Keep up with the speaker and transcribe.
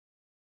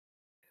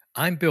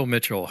I'm Bill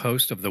Mitchell,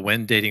 host of the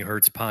When Dating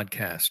Hurts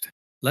podcast.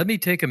 Let me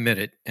take a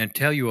minute and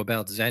tell you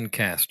about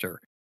Zencaster,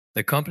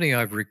 the company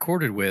I've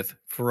recorded with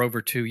for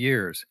over 2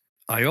 years.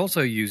 I also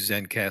use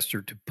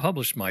Zencaster to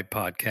publish my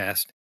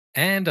podcast,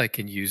 and I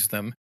can use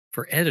them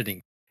for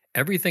editing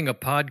everything a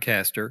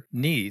podcaster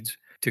needs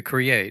to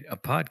create a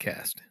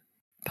podcast.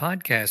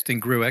 Podcasting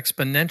grew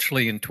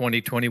exponentially in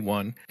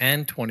 2021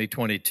 and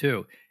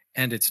 2022,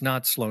 and it's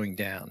not slowing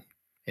down.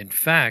 In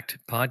fact,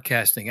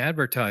 podcasting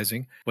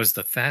advertising was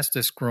the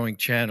fastest growing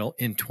channel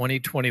in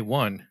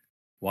 2021.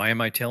 Why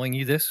am I telling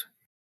you this?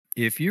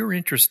 If you're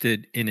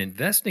interested in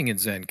investing in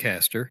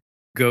Zencaster,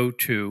 go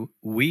to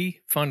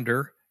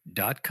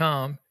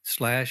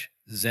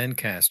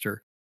wefunder.com/Zencaster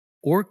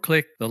or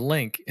click the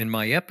link in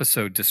my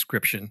episode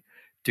description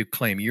to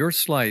claim your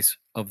slice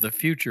of the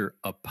future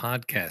of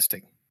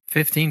podcasting.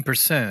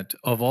 15%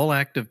 of all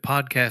active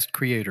podcast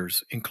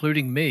creators,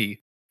 including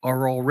me,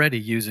 are already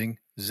using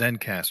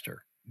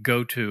Zencaster.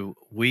 Go to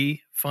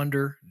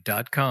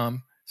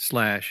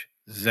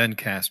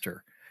wefunder.com/Zencaster.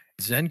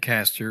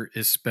 Zencaster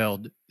is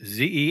spelled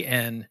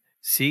Zencastr.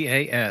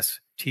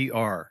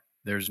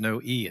 There's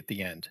no E at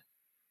the end.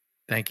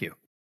 Thank you.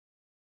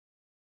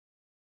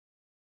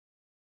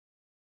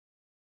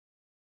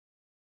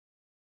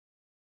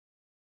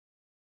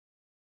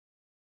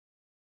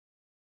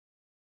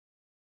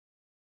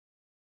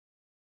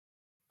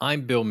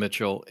 I'm Bill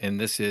Mitchell, and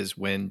this is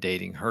When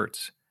Dating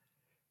Hurts,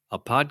 a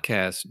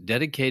podcast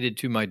dedicated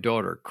to my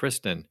daughter,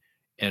 Kristen,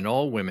 and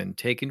all women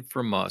taken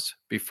from us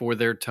before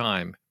their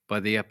time by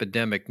the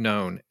epidemic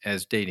known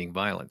as dating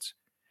violence.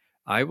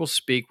 I will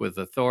speak with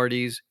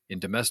authorities in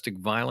domestic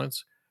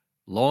violence,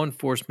 law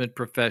enforcement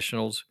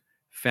professionals,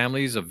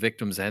 families of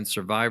victims and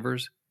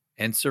survivors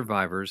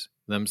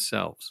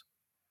themselves.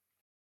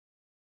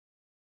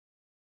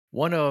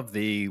 One of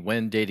the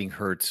When Dating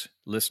Hurts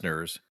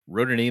listeners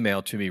wrote an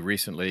email to me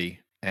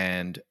recently,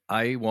 and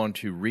I want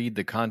to read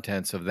the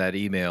contents of that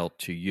email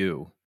to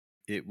you.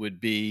 It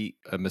would be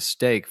a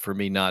mistake for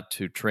me not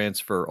to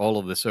transfer all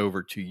of this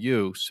over to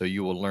you so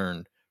you will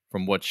learn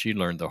from what she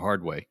learned the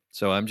hard way.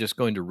 So I'm just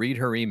going to read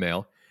her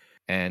email,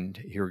 and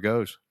here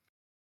goes.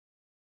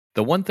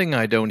 The one thing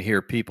I don't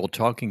hear people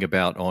talking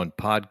about on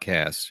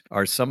podcasts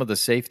are some of the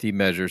safety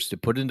measures to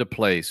put into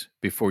place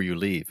before you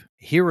leave.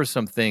 Here are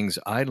some things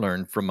I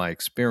learned from my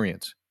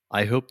experience.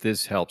 I hope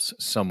this helps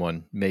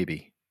someone,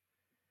 maybe.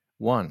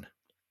 1.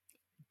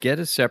 Get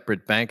a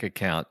separate bank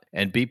account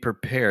and be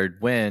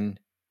prepared when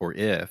or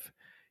if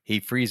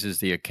he freezes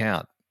the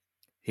account.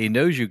 He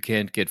knows you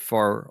can't get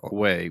far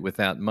away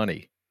without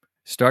money.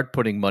 Start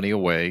putting money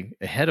away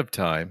ahead of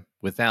time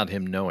without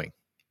him knowing.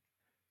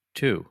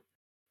 2.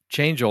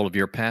 Change all of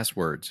your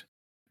passwords.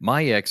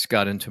 My ex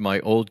got into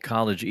my old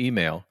college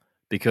email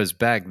because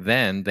back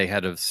then they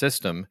had a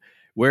system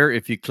where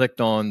if you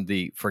clicked on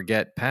the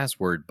forget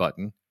password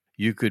button,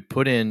 you could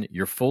put in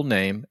your full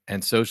name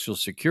and social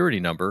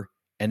security number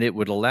and it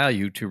would allow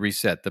you to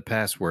reset the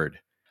password.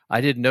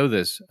 I didn't know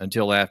this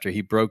until after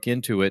he broke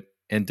into it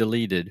and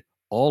deleted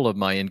all of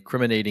my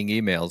incriminating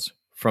emails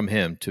from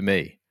him to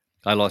me.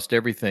 I lost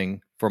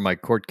everything for my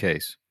court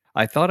case.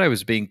 I thought I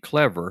was being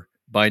clever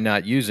by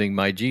not using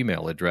my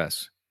Gmail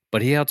address,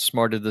 but he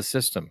outsmarted the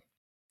system.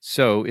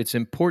 So it's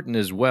important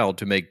as well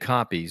to make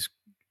copies,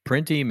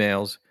 print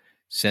emails,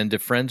 send to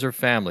friends or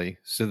family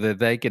so that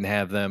they can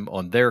have them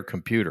on their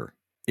computer.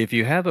 If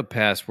you have a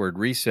password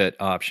reset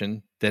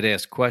option that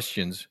asks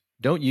questions,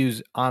 don't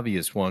use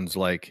obvious ones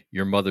like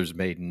your mother's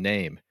maiden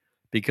name,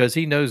 because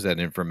he knows that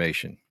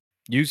information.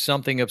 Use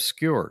something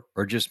obscure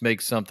or just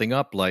make something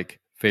up like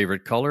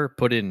favorite color,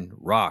 put in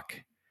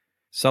rock.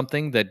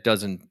 Something that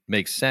doesn't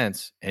make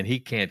sense and he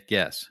can't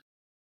guess.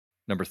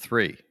 Number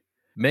 3,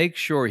 make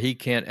sure he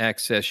can't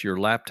access your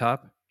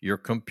laptop, your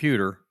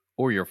computer,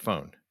 or your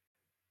phone.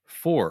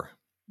 4,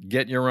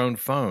 get your own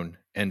phone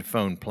and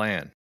phone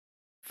plan.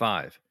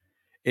 5,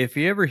 if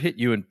he ever hit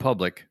you in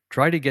public,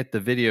 try to get the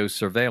video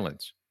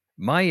surveillance.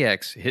 My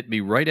ex hit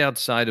me right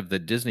outside of the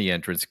Disney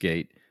entrance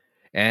gate,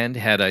 and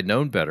had I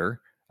known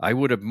better, I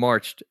would have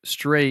marched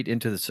straight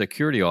into the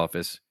security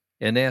office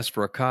and asked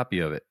for a copy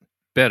of it.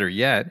 Better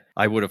yet,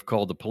 I would have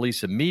called the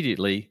police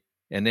immediately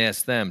and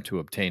asked them to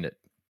obtain it.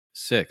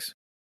 6.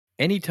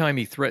 Anytime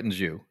he threatens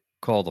you,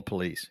 call the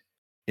police.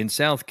 In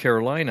South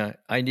Carolina,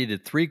 I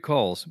needed 3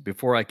 calls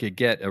before I could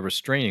get a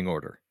restraining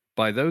order.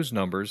 By those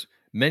numbers,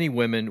 many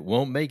women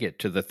won't make it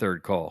to the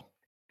 3rd call.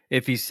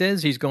 If he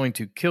says he's going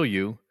to kill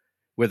you,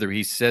 whether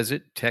he says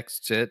it,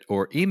 texts it,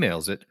 or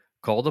emails it,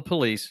 call the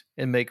police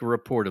and make a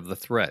report of the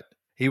threat.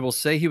 He will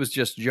say he was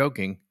just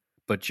joking,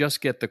 but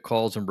just get the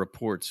calls and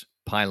reports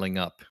piling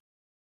up.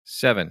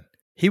 7.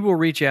 He will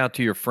reach out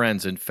to your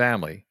friends and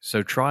family,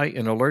 so try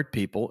and alert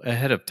people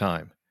ahead of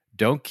time.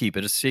 Don't keep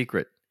it a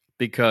secret,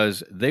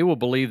 because they will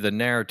believe the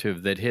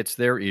narrative that hits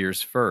their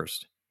ears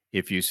first.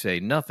 If you say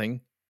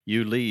nothing,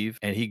 you leave,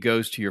 and he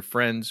goes to your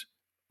friends,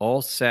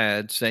 all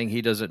sad, saying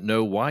he doesn't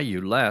know why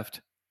you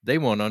left, they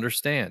won't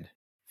understand.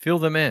 Fill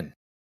them in.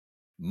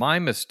 My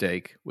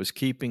mistake was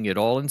keeping it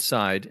all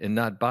inside and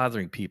not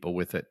bothering people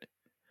with it.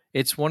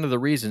 It's one of the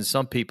reasons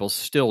some people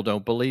still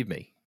don't believe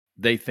me.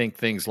 They think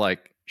things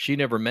like, she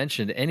never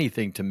mentioned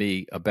anything to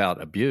me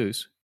about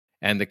abuse,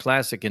 and the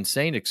classic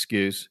insane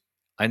excuse,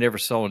 I never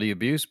saw any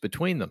abuse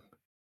between them.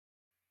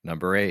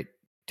 Number 8,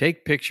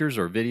 take pictures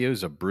or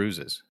videos of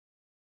bruises.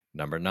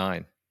 Number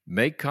 9,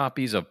 make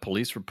copies of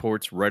police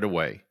reports right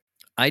away.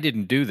 I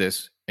didn't do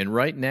this, and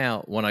right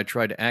now, when I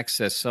try to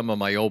access some of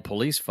my old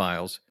police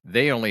files,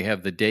 they only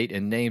have the date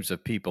and names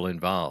of people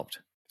involved.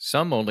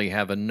 Some only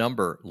have a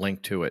number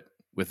linked to it,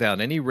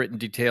 without any written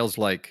details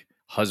like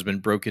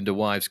husband broke into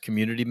wife's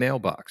community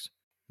mailbox.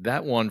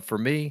 That one, for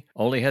me,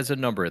 only has a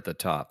number at the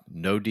top,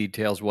 no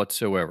details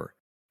whatsoever.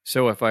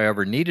 So if I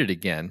ever need it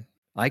again,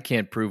 I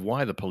can't prove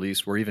why the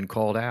police were even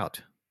called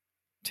out.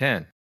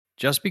 10.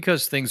 Just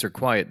because things are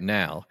quiet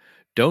now,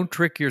 don't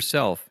trick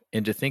yourself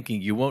into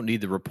thinking you won't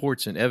need the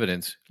reports and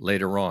evidence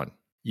later on.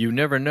 You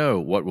never know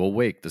what will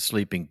wake the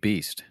sleeping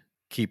beast.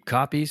 Keep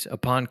copies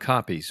upon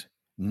copies.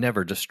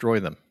 Never destroy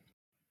them.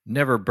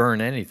 Never burn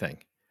anything.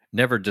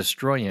 Never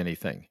destroy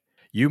anything.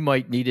 You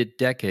might need it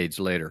decades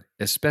later,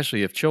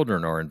 especially if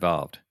children are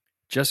involved.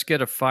 Just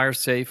get a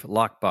fire-safe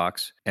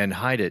lockbox and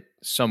hide it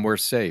somewhere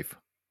safe,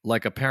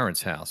 like a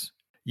parent's house.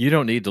 You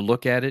don't need to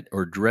look at it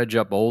or dredge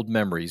up old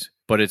memories,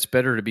 but it's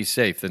better to be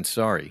safe than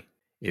sorry.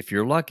 If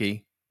you're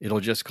lucky,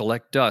 it'll just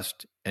collect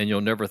dust and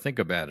you'll never think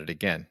about it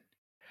again.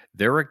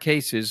 There are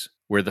cases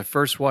where the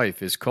first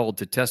wife is called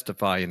to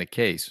testify in a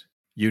case.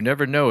 You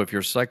never know if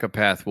your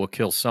psychopath will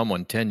kill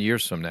someone 10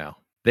 years from now.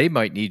 They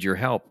might need your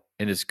help,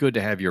 and it's good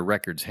to have your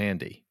records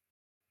handy.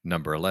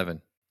 Number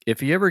 11.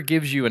 If he ever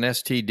gives you an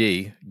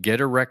STD,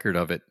 get a record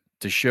of it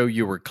to show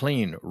you were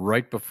clean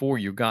right before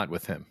you got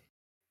with him.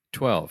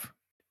 12.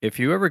 If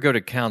you ever go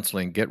to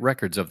counseling, get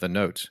records of the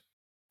notes.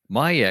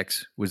 My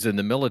ex was in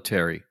the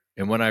military,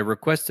 and when I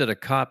requested a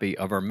copy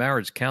of our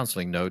marriage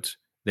counseling notes,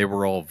 they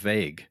were all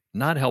vague,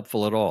 not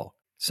helpful at all.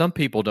 Some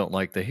people don't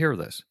like to hear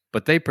this,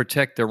 but they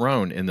protect their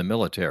own in the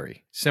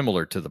military,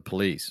 similar to the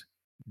police.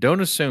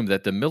 Don't assume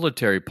that the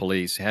military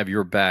police have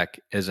your back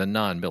as a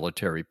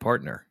non-military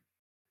partner.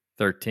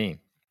 13.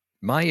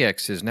 My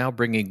ex is now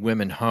bringing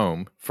women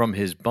home from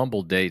his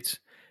Bumble dates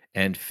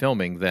and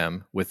filming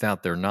them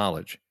without their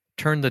knowledge.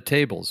 Turn the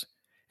tables.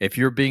 If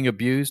you're being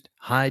abused,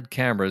 hide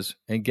cameras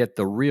and get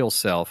the real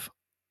self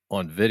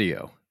on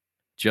video.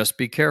 Just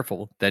be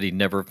careful that he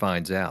never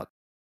finds out.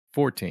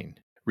 14.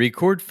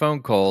 Record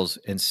phone calls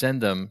and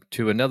send them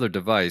to another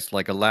device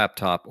like a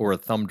laptop or a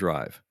thumb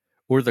drive,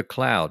 or the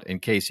cloud in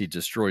case he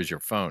destroys your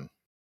phone.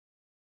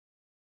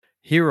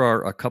 Here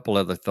are a couple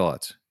other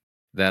thoughts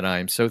that I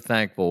am so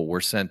thankful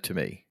were sent to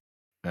me,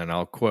 and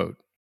I'll quote,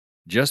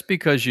 just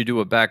because you do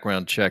a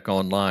background check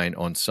online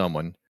on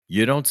someone,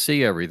 you don't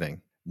see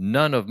everything.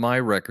 None of my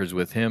records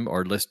with him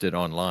are listed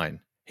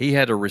online. He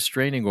had a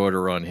restraining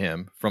order on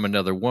him from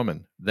another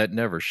woman that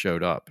never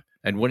showed up.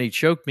 And when he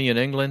choked me in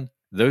England,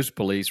 those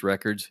police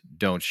records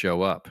don't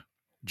show up.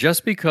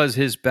 Just because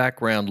his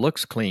background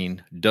looks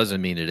clean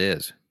doesn't mean it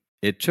is.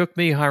 It took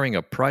me hiring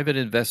a private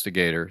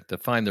investigator to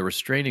find the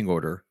restraining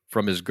order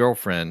from his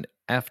girlfriend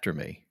after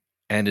me,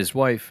 and his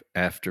wife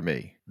after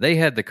me. They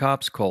had the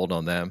cops called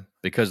on them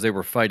because they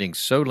were fighting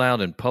so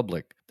loud in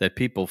public that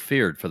people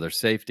feared for their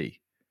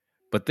safety.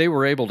 But they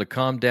were able to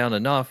calm down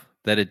enough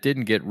that it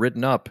didn't get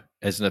written up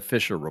as an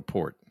official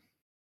report.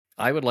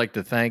 I would like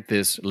to thank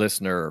this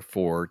listener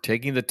for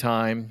taking the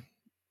time,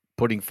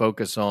 putting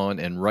focus on,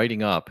 and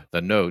writing up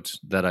the notes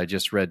that I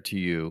just read to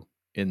you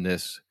in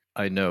this,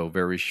 I know,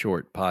 very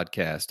short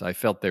podcast. I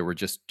felt they were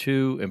just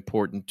too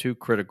important, too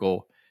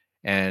critical,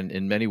 and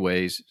in many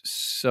ways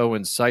so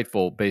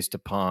insightful based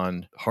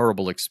upon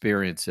horrible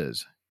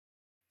experiences.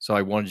 So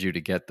I wanted you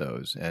to get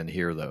those and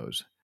hear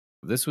those.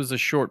 This was a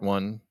short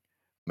one,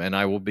 and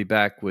I will be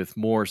back with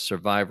more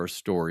survivor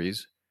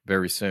stories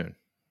very soon.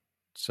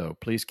 So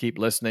please keep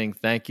listening.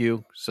 Thank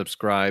you.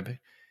 Subscribe.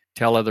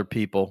 Tell other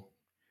people.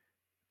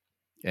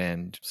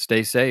 And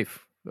stay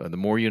safe. The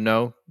more you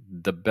know,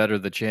 the better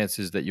the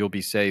chances that you'll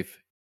be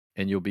safe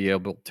and you'll be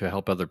able to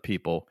help other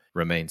people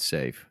remain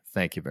safe.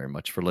 Thank you very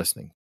much for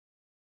listening.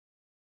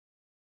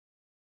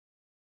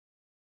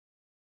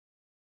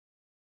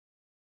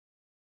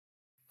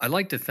 I'd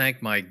like to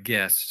thank my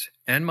guests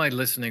and my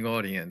listening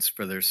audience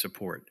for their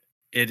support.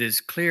 It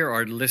is clear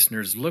our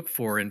listeners look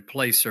for and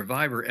place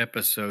survivor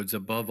episodes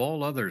above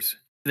all others.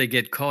 They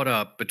get caught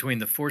up between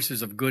the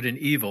forces of good and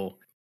evil,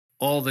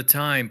 all the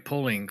time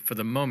pulling for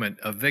the moment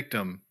a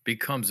victim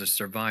becomes a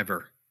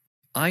survivor.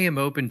 I am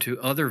open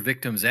to other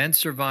victims and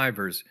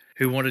survivors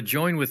who want to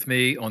join with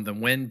me on the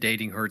When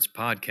Dating Hurts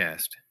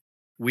podcast.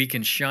 We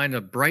can shine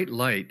a bright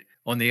light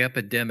on the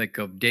epidemic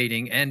of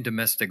dating and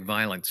domestic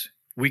violence.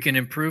 We can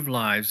improve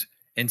lives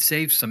and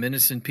save some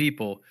innocent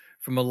people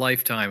from a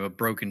lifetime of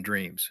broken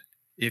dreams.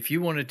 If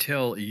you want to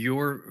tell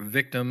your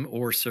victim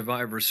or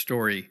survivor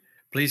story,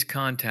 please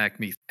contact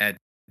me at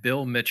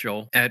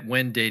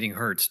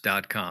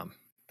billmitchell@whendatinghurts.com.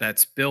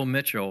 That's Bill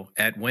Mitchell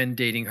at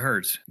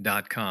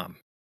whendatinghurts.com.